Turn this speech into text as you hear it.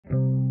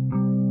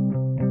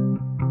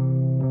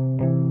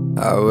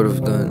I would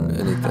have done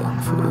anything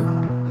for you.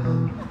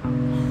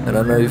 And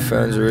I know you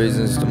found your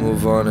reasons to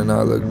move on and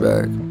not look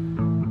back.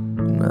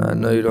 And I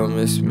know you don't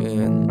miss me,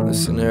 and the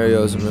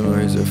scenarios and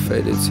memories are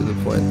faded to the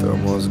point they're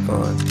almost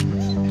gone.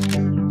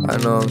 I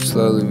know I'm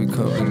slowly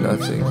becoming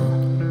nothing.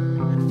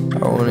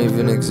 I won't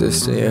even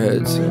exist in your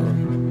head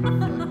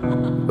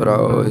soon. But I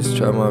always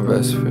try my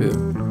best for you.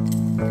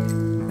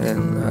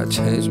 And I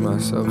changed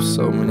myself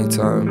so many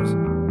times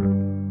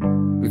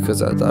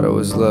because I thought it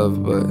was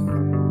love, but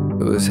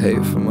it was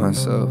hate for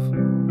myself.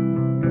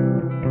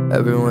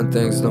 Everyone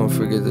thinks Don't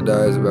Forget to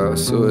Die is about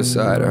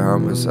suicide or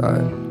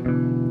homicide,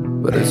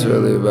 but it's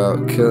really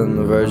about killing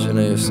the version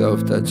of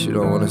yourself that you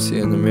don't want to see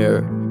in the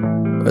mirror,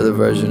 or the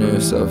version of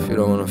yourself you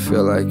don't want to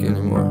feel like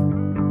anymore.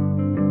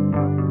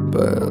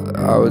 But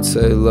I would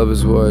say Love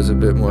is War is a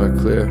bit more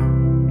clear.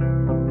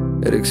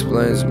 It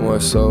explains more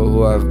so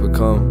who I've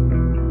become,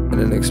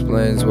 and it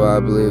explains why I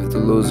believe the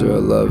loser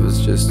of love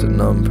is just a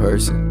numb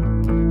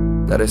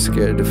person that is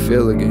scared to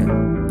feel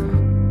again.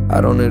 I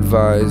don't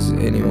advise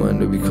anyone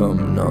to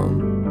become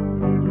numb.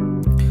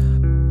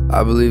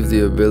 I believe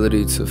the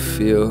ability to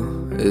feel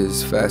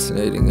is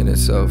fascinating in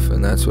itself,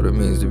 and that's what it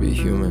means to be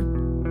human.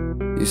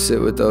 You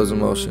sit with those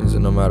emotions,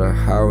 and no matter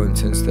how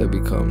intense they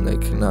become, they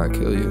cannot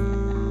kill you.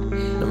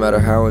 No matter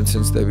how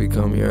intense they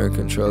become, you're in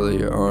control of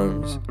your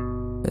arms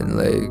and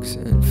legs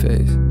and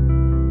face.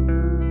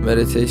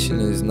 Meditation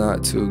is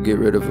not to get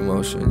rid of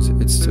emotions,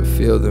 it's to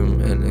feel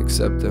them and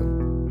accept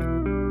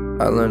them.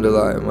 I learned a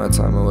lot in my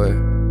time away.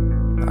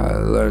 I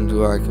learned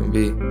who I can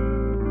be.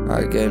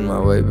 I gained my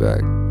way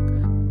back.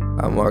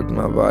 I marked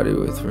my body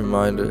with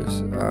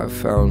reminders. I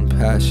found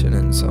passion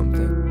in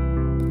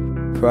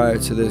something. Prior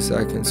to this,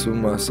 I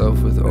consumed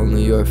myself with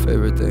only your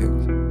favorite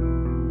things.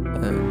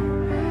 And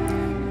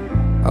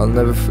I'll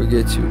never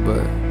forget you,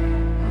 but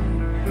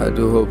I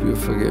do hope you'll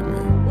forget me.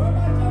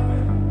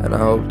 And I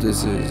hope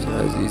this is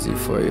as easy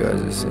for you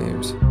as it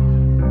seems.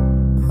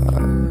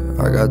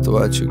 I got to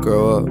watch you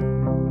grow up,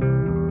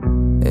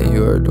 and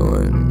you are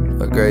doing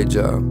a great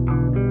job.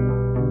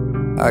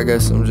 I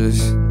guess I'm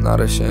just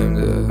not ashamed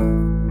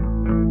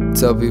to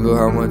tell people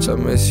how much I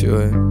miss you,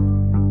 and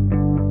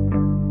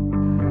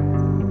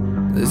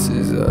this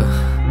is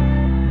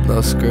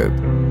no script.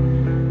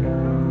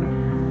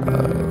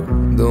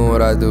 Doing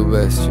what I do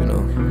best, you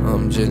know.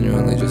 I'm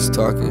genuinely just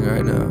talking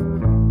right now.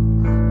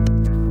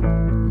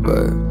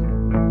 But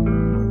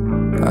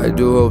I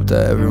do hope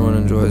that everyone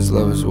enjoys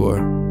Love is War,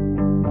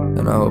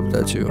 and I hope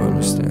that you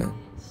understand.